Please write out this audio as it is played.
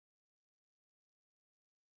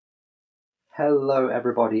Hello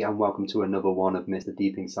everybody and welcome to another one of Mr.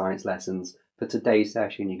 Deeping Science lessons. For today's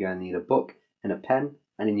session you're going to need a book and a pen,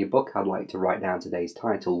 and in your book I'd like to write down today's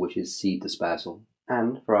title, which is Seed Dispersal.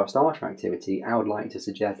 And for our starter activity I would like to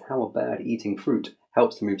suggest how a bird eating fruit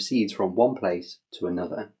helps to move seeds from one place to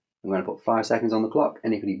another. I'm going to put 5 seconds on the clock,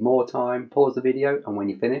 and if you need more time, pause the video, and when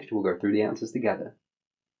you're finished we'll go through the answers together.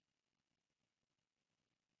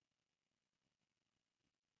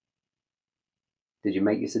 Did you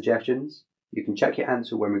make your suggestions? You can check your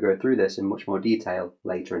answer when we go through this in much more detail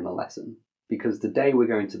later in the lesson. Because today we're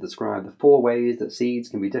going to describe the 4 ways that seeds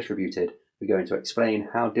can be distributed, we're going to explain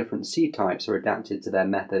how different seed types are adapted to their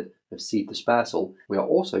method of seed dispersal. We are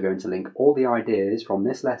also going to link all the ideas from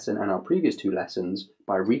this lesson and our previous 2 lessons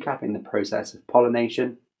by recapping the process of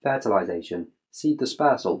pollination, fertilisation, seed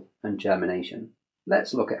dispersal and germination.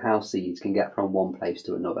 Let's look at how seeds can get from one place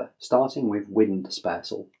to another, starting with wind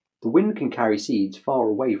dispersal. The wind can carry seeds far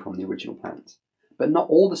away from the original plant, but not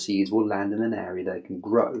all the seeds will land in an area they can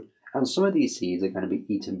grow, and some of these seeds are going to be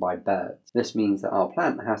eaten by birds. This means that our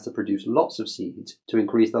plant has to produce lots of seeds to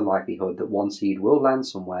increase the likelihood that one seed will land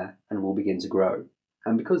somewhere and will begin to grow.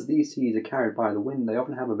 And because these seeds are carried by the wind, they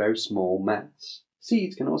often have a very small mass.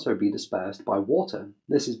 Seeds can also be dispersed by water.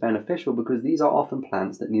 This is beneficial because these are often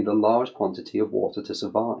plants that need a large quantity of water to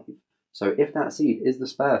survive. So if that seed is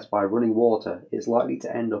dispersed by running water, it's likely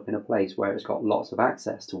to end up in a place where it's got lots of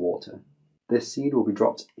access to water. This seed will be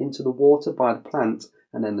dropped into the water by the plant,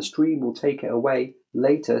 and then the stream will take it away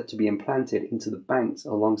later to be implanted into the banks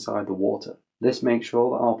alongside the water. This makes sure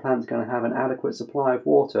that our plant's going to have an adequate supply of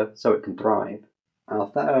water so it can thrive.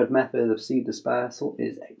 Our third method of seed dispersal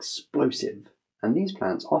is explosive, and these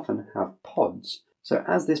plants often have pods. So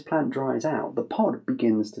as this plant dries out, the pod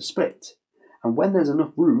begins to split. And when there's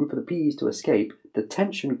enough room for the peas to escape, the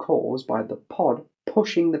tension caused by the pod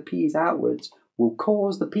pushing the peas outwards will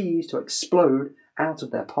cause the peas to explode out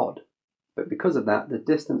of their pod. But because of that, the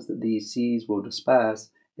distance that these seeds will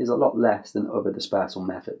disperse is a lot less than other dispersal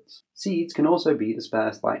methods. Seeds can also be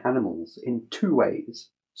dispersed by animals in 2 ways.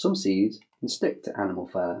 Some seeds can stick to animal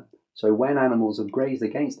fur, so when animals have grazed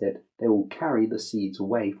against it, they will carry the seeds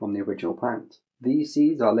away from the original plant. These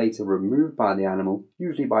seeds are later removed by the animal,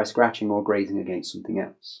 usually by scratching or grazing against something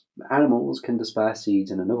else. The animals can disperse seeds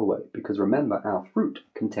in another way, because remember, our fruit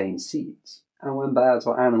contains seeds. And when birds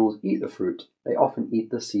or animals eat the fruit, they often eat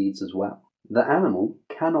the seeds as well. The animal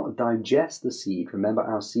cannot digest the seed. Remember,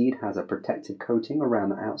 our seed has a protective coating around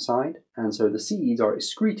the outside, and so the seeds are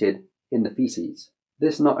excreted in the feces.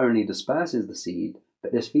 This not only disperses the seed,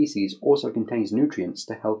 but this feces also contains nutrients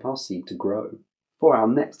to help our seed to grow. For our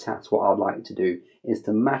next task, what I'd like to do is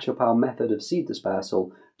to match up our method of seed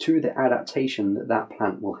dispersal to the adaptation that that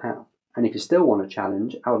plant will have. And if you still want a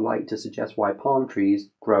challenge, I would like to suggest why palm trees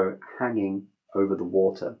grow hanging over the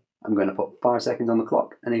water. I'm going to put 5 seconds on the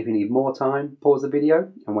clock, and if you need more time, pause the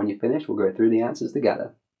video, and when you're finished, we'll go through the answers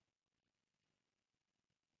together.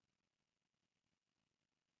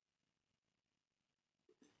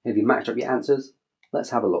 If you matched up your answers,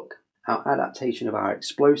 let's have a look. Our adaptation of our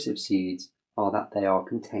explosive seeds are that they are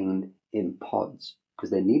contained in pods,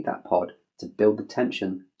 because they need that pod to build the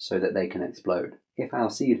tension so that they can explode. If our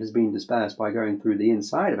seed has been dispersed by going through the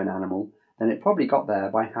inside of an animal, then it probably got there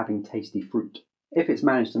by having tasty fruit. If it's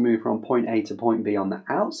managed to move from point A to point B on the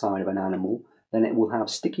outside of an animal, then it will have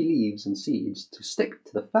sticky leaves and seeds to stick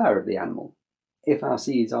to the fur of the animal. If our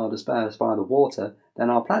seeds are dispersed by the water, then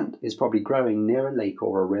our plant is probably growing near a lake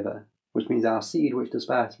or a river, which means our seed which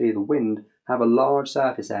disperse via the wind have a large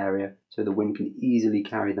surface area so the wind can easily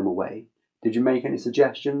carry them away. Did you make any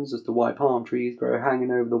suggestions as to why palm trees grow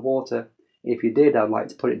hanging over the water? If you did, I'd like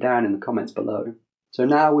to put it down in the comments below. So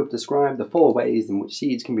now we've described the 4 ways in which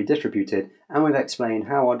seeds can be distributed, and we've explained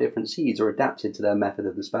how our different seeds are adapted to their method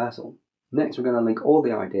of dispersal. Next we're going to link all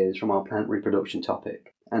the ideas from our plant reproduction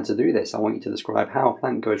topic. And to do this I want you to describe how a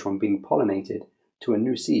plant goes from being pollinated to a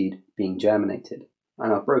new seed being germinated.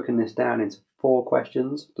 And I've broken this down into 4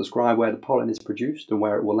 questions. Describe where the pollen is produced and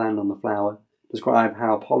where it will land on the flower. Describe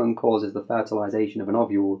how pollen causes the fertilisation of an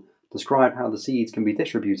ovule. Describe how the seeds can be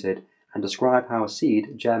distributed. And describe how a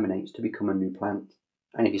seed germinates to become a new plant.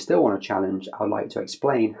 And if you still want a challenge, I would like to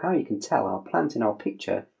explain how you can tell our plant in our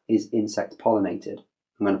picture is insect pollinated.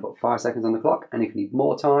 I'm going to put 5 seconds on the clock, and if you need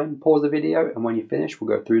more time, pause the video, and when you're finished,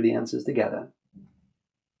 we'll go through the answers together.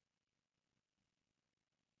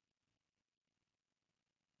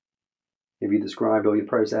 If you described all your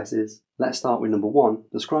processes, let's start with number 1,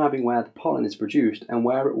 describing where the pollen is produced and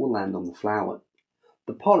where it will land on the flower.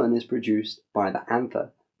 The pollen is produced by the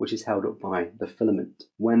anther, which is held up by the filament.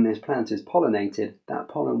 When this plant is pollinated, that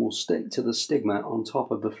pollen will stick to the stigma on top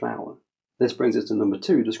of the flower. This brings us to number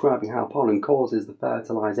 2, describing how pollen causes the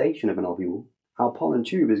fertilisation of an ovule. Our pollen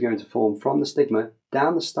tube is going to form from the stigma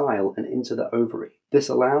down the style and into the ovary. This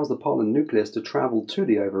allows the pollen nucleus to travel to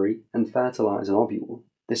the ovary and fertilise an ovule.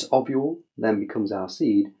 This ovule then becomes our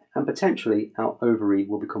seed, and potentially our ovary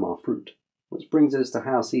will become our fruit. Which brings us to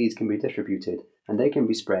how seeds can be distributed, and they can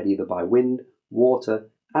be spread either by wind, water,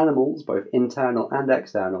 animals, both internal and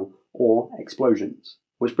external, or explosions.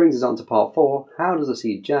 Which brings us on to part 4, how does a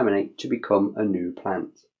seed germinate to become a new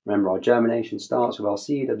plant? Remember, our germination starts with our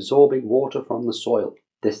seed absorbing water from the soil.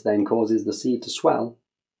 This then causes the seed to swell.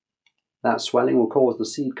 That swelling will cause the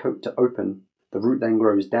seed coat to open. The root then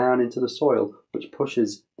grows down into the soil, which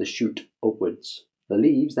pushes the shoot upwards. The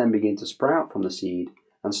leaves then begin to sprout from the seed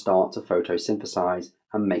and start to photosynthesize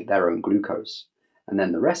and make their own glucose. And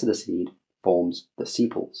then the rest of the seed forms the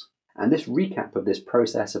sepals. And this recap of this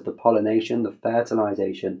process of the pollination, the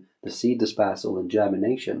fertilization, the seed dispersal and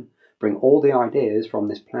germination bring all the ideas from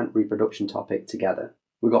this plant reproduction topic together.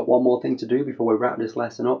 We've got one more thing to do before we wrap this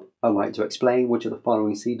lesson up. I'd like to explain which of the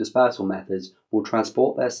following seed dispersal methods will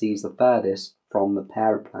transport their seeds the furthest from the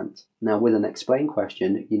parent plant. Now, with an explain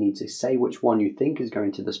question, you need to say which one you think is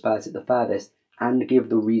going to disperse it the furthest and give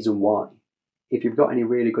the reason why. If you've got any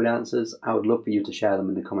really good answers, I would love for you to share them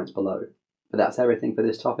in the comments below. But that's everything for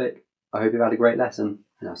this topic. I hope you've had a great lesson,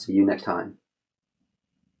 and I'll see you next time.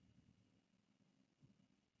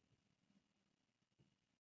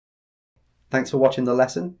 Thanks for watching the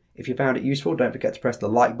lesson. If you found it useful, don't forget to press the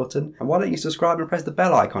like button, and why don't you subscribe and press the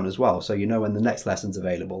bell icon as well so you know when the next lesson's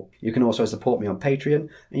available. You can also support me on Patreon,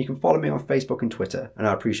 and you can follow me on Facebook and Twitter, and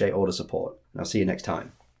I appreciate all the support. And I'll see you next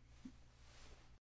time.